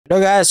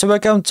Hello guys, so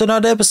welcome to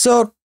another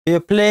episode. We are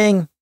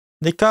playing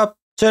the cup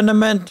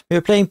tournament. We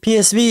are playing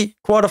PSV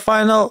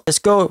quarterfinal. Let's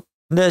go.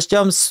 Let's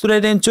jump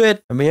straight into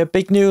it. And we have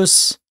big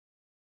news.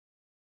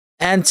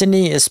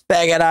 Anthony is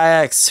back at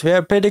Ajax. We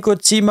have a pretty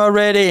good team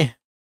already.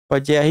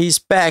 But yeah, he's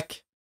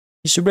back.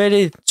 He's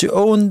ready to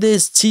own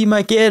this team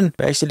again.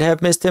 We actually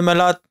have missed him a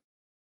lot.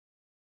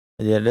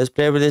 But yeah, let's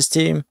play with this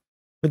team.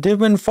 We did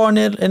win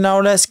 4-0 in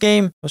our last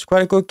game. It was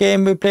quite a good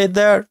game we played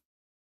there.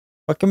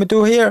 What can we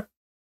do here?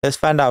 Let's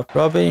find out.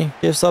 Brobbey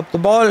gives up the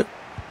ball.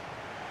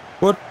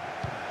 Good.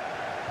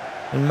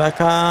 And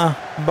Maka,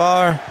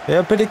 Bar. We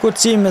have a pretty good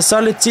team, a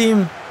solid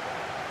team.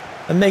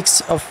 A mix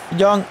of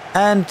young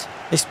and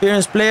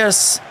experienced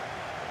players.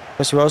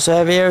 Because we also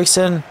have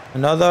Eriksen,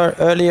 another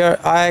earlier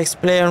Ajax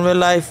player in real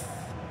life.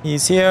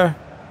 He's here.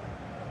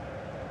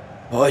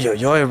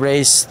 Oh,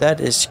 race.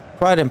 That is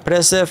quite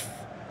impressive.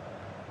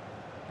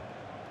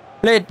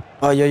 Played.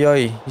 Oh,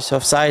 he's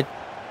offside.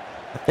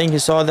 I think you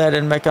saw that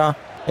in Mecca.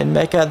 In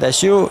Mecca,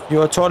 that's you. You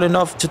are tall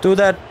enough to do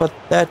that, but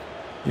that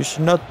you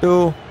should not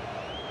do.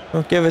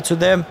 Don't give it to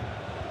them.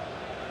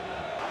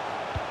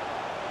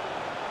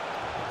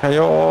 Okay,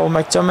 oh,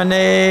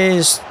 McTominay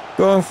is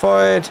going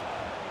for it.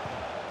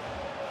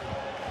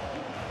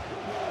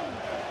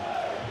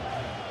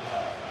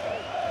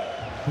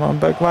 Come on,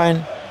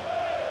 backline.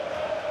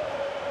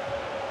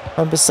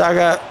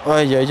 Bissaga.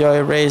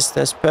 Oh, race.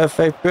 That's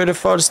perfect.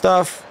 Beautiful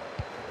stuff.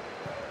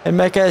 And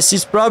Mecca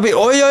sees Brobbey.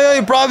 Oh,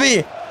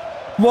 Brobbey.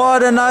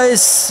 What a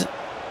nice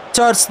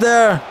touch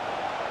there.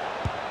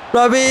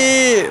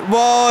 Brobbey.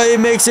 Whoa, he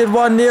makes it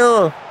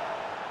 1-0.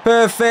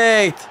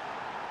 Perfect.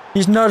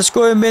 He's not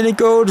scoring many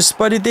goals,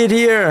 but he did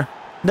here.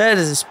 That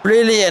is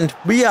brilliant.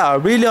 We are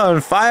really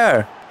on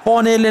fire.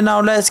 4-0 in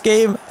our last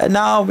game, and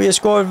now we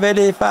scored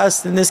very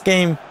fast in this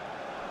game.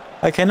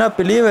 I cannot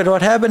believe it.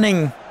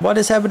 What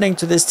is happening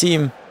to this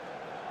team?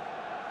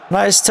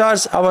 Nice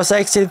touch. I was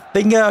actually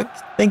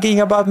thinking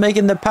about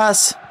making the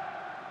pass.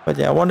 But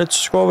yeah, I wanted to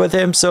score with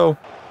him, so...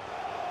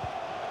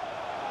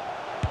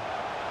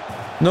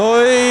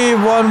 No,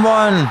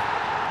 1-1.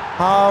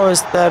 How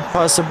is that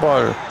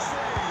possible?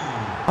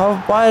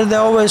 Why are they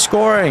always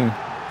scoring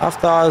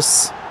after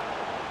us?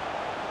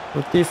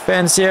 Good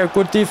defense here,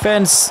 good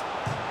defense.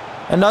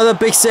 Another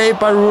big save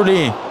by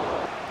Rudy.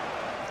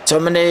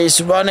 Tomine is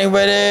running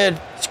with it.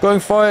 He's going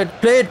for it.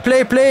 Play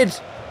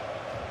it.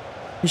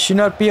 He should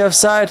not be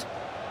offside.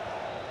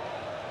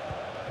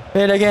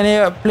 Play it again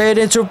here. Play it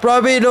into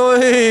Brobbey. No.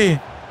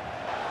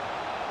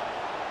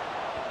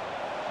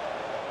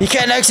 He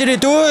can actually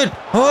do it.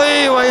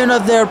 Why are you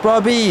not there,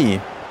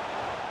 Brobbey?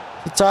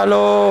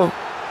 Italo.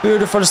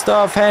 Beautiful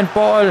stuff.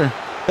 Handball.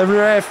 The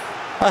ref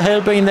are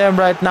helping them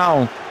right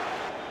now.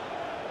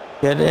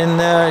 Get in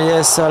there.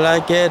 Yes, I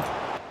like it.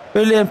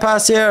 Brilliant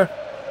pass here.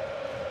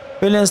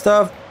 Brilliant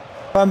stuff.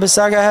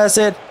 Bissaga has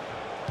it.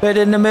 Played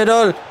in the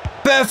middle.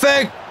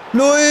 Perfect.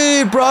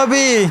 Louis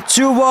Brobbey.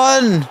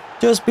 2-1.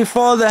 Just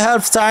before the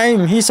half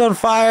time. He's on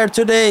fire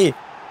today.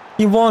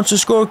 He wants to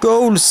score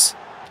goals.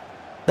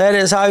 That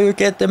is how you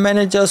get the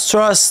manager's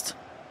trust.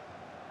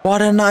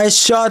 What a nice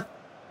shot.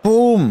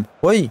 Boom.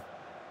 Oi.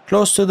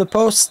 Close to the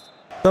post.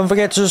 Don't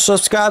forget to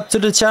subscribe to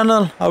the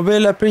channel. I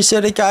really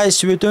appreciate it,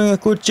 guys. You're doing a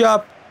good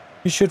job.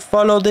 You should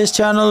follow this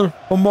channel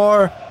for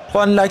more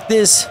fun like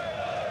this.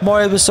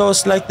 More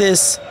episodes like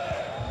this.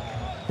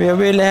 We're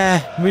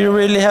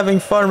really having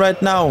fun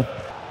right now.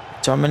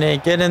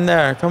 Dominic, get in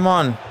there. Come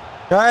on.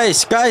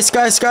 Guys.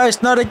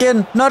 Not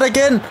again.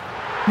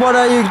 What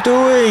are you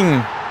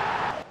doing?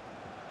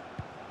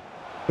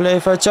 Play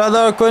for each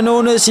other.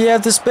 Quinones, he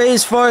have the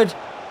space for it.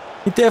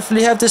 He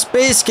definitely have the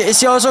space. Is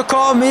he also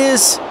calm? He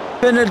is.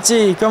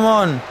 Penalty. Come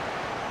on.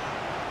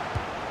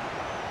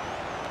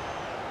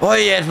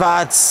 Oi,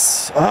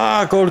 Edwards.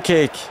 Goal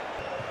kick.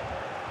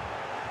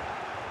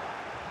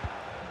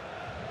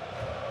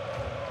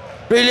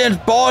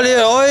 Brilliant ball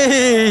here. Oi,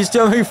 he's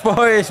jumping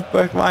for it.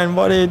 Backline,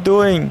 what are you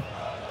doing?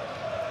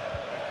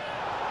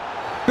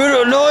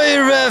 No,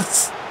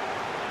 ref.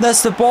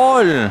 That's the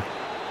ball.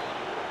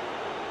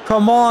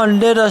 Come on,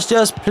 let us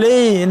just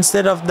play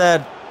instead of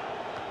that.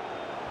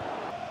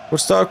 Good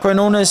start,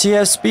 Quinones. He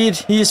has speed.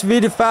 He is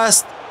really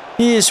fast.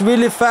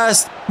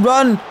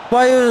 Run.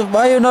 Why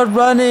are you not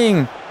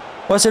running?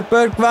 Was it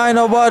Bergwijn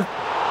or what?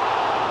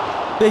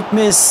 Big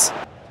miss.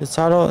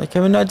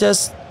 Can we not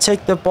just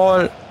take the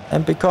ball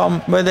and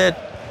become with it?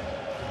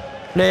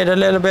 Play it a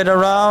little bit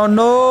around.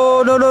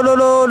 No.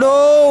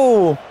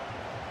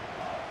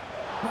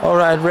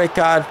 Alright, red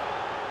card.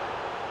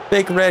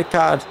 Big red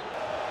card.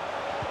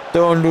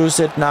 Don't lose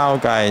it now,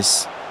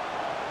 guys.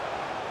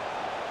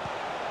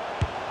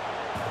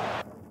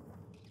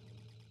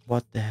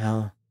 What the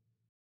hell?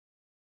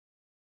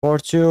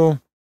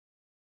 4-2.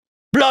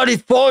 Bloody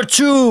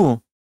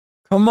 4-2!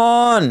 Come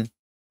on!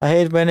 I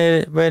hate when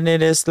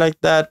it is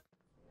like that.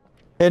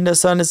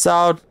 Henderson is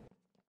out.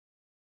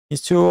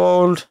 He's too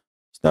old.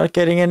 He's not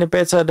getting any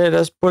better. Let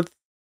us put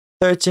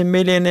 13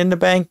 million in the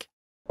bank.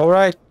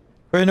 Alright.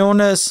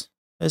 Quinones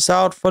is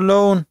out for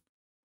loan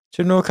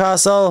to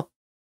Newcastle.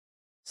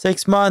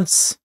 6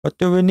 months. What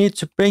do we need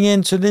to bring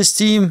into this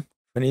team?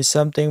 We need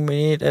something. We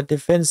need a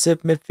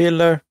defensive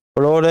midfielder.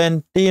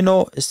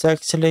 Florentino is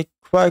actually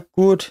quite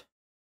good.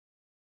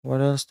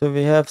 What else do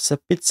we have?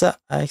 Sapitza.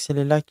 I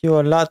actually like you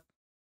a lot.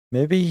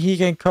 Maybe he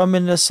can come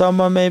in the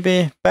summer,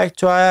 maybe back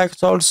to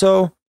Ajax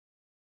also.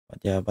 But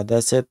yeah, but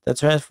that's it. The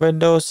transfer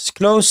window is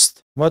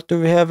closed. What do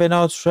we have in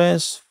our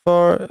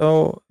transfer?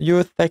 Oh,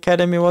 youth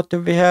academy. What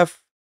do we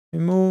have?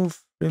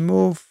 Remove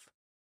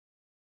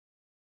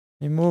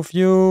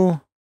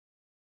you.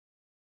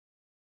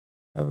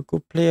 Have a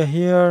good player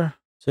here.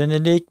 So in the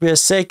league we are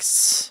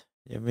 6.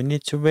 Yeah, we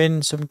need to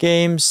win some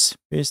games.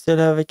 We still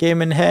have a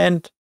game in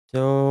hand.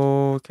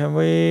 So can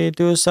we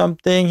do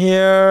something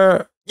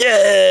here?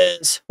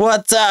 Yes!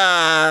 What's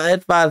up?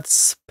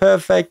 Advance.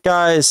 Perfect,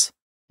 guys.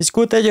 It's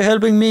good that you're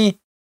helping me.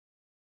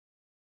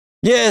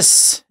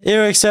 Yes!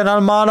 Eriksen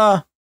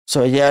Almada.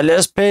 So yeah,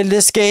 let's play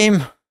this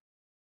game.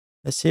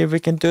 Let's see if we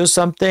can do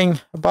something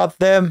about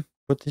them.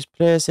 Put these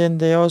players in.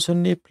 They also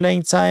need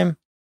playing time.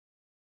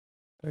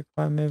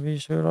 Maybe we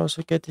should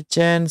also get the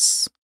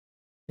chance.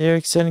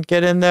 Eriksen,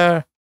 get in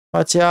there.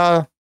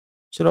 Martial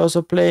should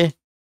also play.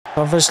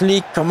 Conference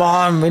League, come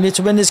on. We need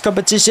to win this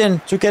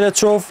competition to get a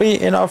trophy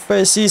in our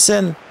first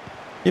season.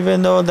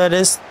 Even though that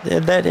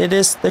it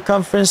is the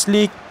Conference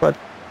League. But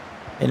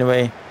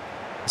anyway,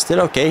 it's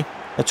still okay.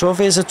 A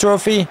trophy is a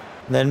trophy.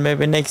 Then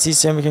maybe next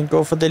season we can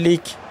go for the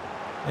league.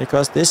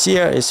 Because this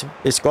year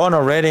it's gone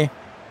already.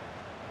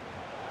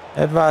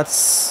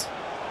 Edwards.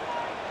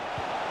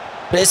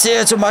 Place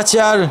here to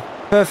Martial.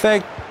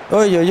 Perfect.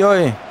 Oi, oi,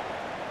 oi.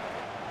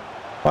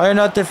 Why are you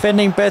not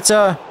defending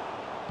better?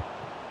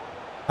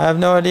 I have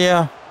no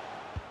idea.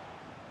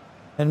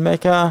 And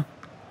Mecca.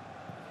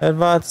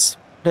 Edwards.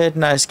 Play it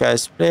nice,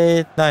 guys. Play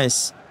it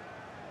nice.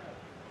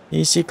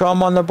 Easy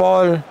come on the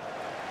ball.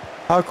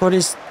 How could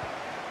he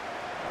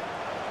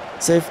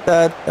save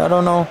that? I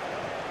don't know.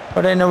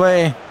 But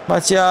anyway,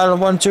 Martial,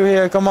 1-2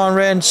 here. Come on,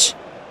 range.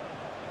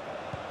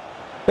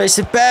 Place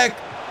it back.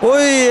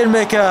 Oi, and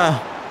Mecca.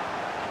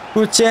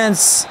 Good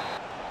chance.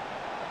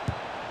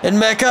 And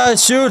Mecca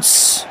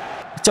shoots.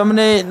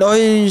 Dominate. No,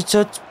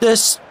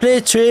 just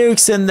play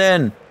tricks and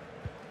then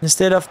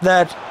instead of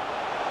that.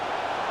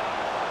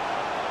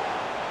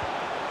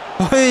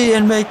 Oi,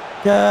 and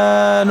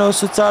Mecca. No,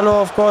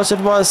 Sutalo, of course it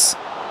was.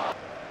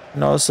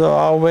 And also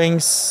our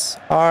wings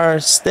are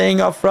staying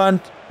up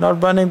front,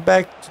 not running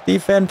back to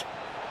defend.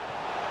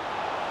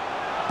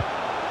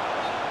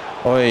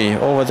 Oi,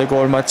 over the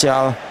goal,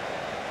 Martial.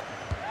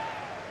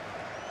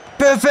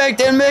 Perfect,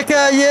 and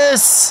Mecca,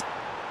 yes!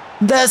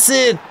 That's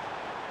it!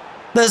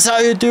 That's how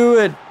you do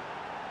it!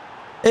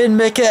 In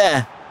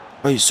Mecca!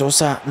 Oi,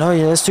 Sosa. No,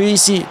 yeah, that's too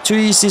easy. Too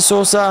easy,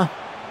 Sosa.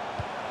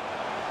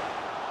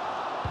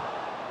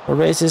 The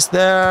race is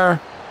there.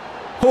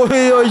 Oi,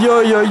 oi,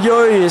 oi, oi,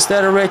 oi. Is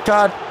that a red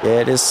card?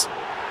 Yeah, it is.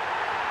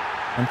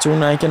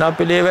 Antuna, I cannot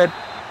believe it.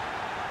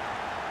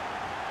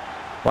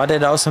 Why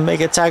did I also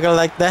make a tackle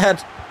like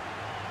that?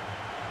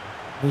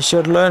 We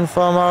should learn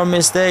from our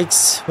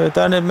mistakes. We've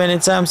done it many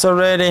times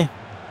already.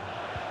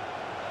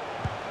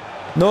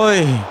 No,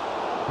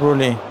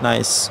 really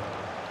nice.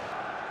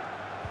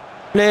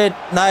 Played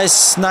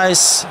nice,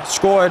 nice.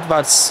 Score it,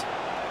 but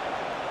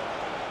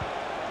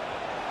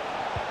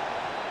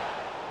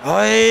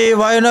oi,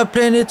 why are you not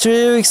playing it to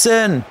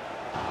Eriksen?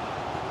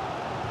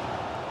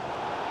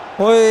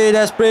 Oi,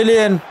 that's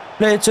brilliant.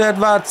 Play it to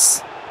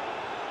Edwards.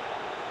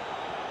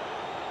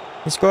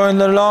 He's going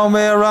the long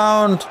way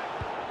around.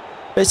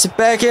 Place it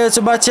back here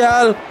to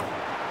Martial.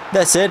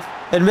 That's it.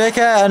 And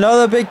Mecca,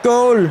 another big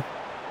goal.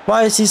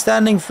 Why is he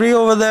standing free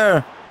over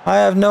there? I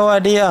have no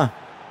idea.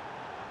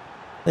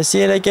 Let's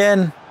see it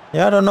again.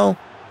 Yeah, I don't know.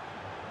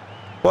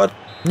 What?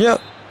 Yeah,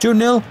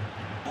 2-0.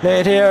 Play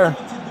it here.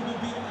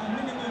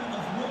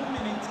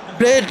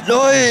 Play it.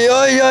 Oi,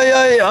 oi, oi,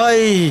 oi,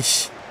 oi.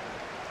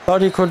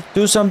 Thought he could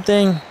do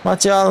something.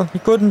 Martial, he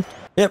couldn't.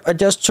 Yep, I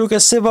just took a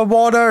sip of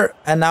water.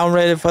 And now I'm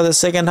ready for the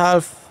second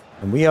half.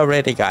 And we are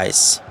ready,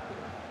 guys.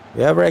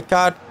 We have a red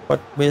card,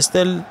 but we're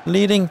still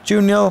leading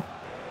 2-0.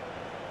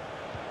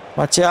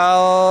 Martial.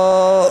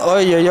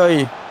 Oi, oi,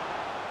 oi.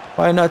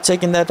 Why not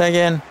taking that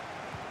again?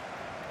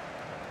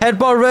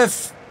 Headball,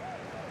 ref.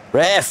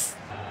 Ref.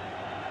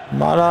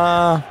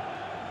 Mala.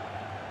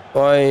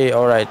 Oi,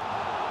 alright.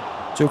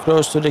 Too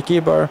close to the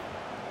keeper.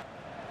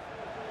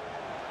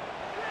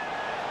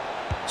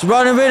 He's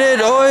running with it.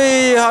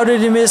 Oi, how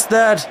did he miss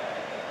that?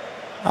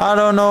 I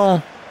don't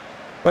know.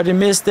 But he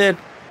missed it.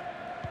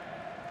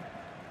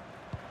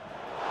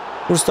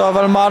 Gustav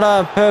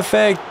Almada,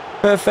 perfect.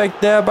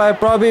 Perfect there by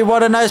Brobbey.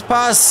 What a nice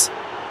pass.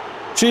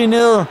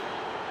 3-0.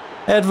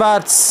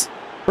 Edwards.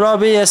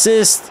 Brobbey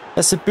assist.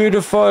 That's a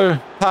beautiful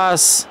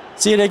pass.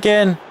 See it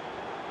again.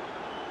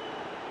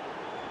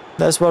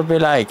 That's what we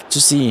like to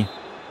see.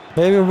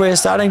 Maybe we're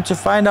starting to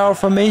find our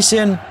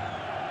formation.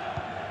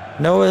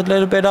 No, a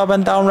little bit up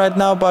and down right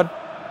now, but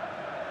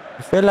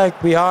I feel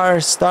like we are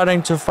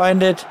starting to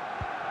find it.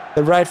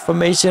 The right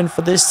formation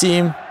for this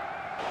team.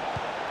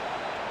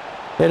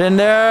 Get in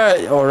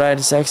there. Alright,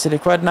 it's actually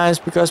quite nice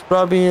because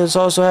Brobbey is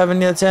also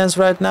having a chance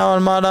right now.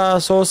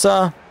 Almada,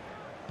 Sosa.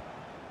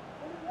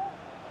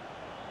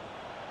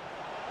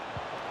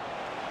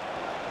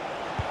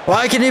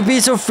 Why can he be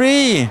so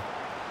free?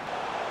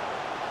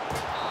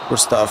 Good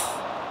stuff.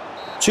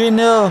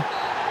 3-0.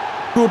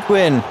 Good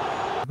win.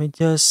 Let me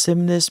just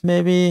sim this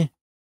maybe.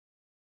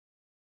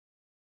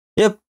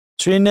 Yep.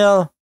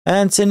 3-0.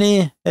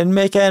 Anthony and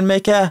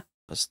Meka.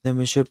 Then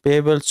we should be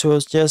able to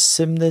just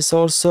sim this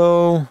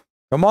also.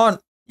 Come on.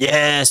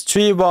 Yes.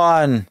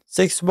 3-1.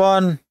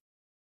 6-1.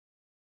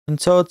 In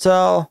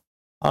total.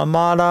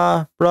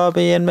 Almada,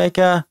 Brobbey and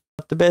Meka.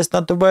 Not the best,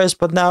 not the worst.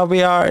 But now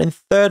we are in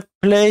 3rd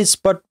place.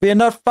 But we're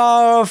not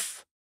far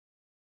off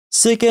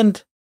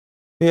 2nd.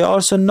 We're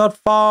also not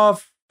far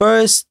off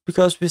 1st.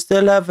 Because we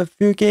still have a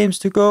few games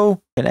to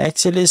go. Can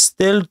actually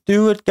still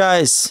do it,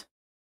 guys.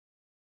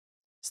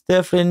 It's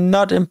definitely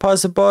not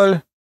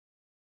impossible.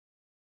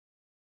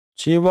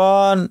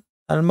 G1,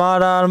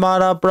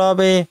 Almada,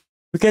 Brobbey.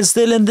 We can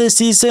still end this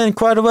season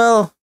quite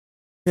well.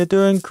 We're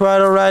doing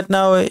quite alright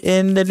now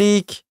in the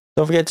league.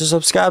 Don't forget to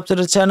subscribe to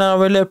the channel.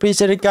 I really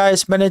appreciate it,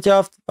 guys.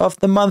 Manager of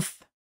the month.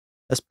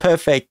 That's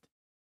perfect.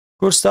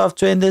 Good stuff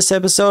to end this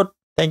episode.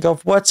 Thank you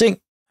for watching.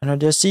 And I'll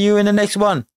just see you in the next one.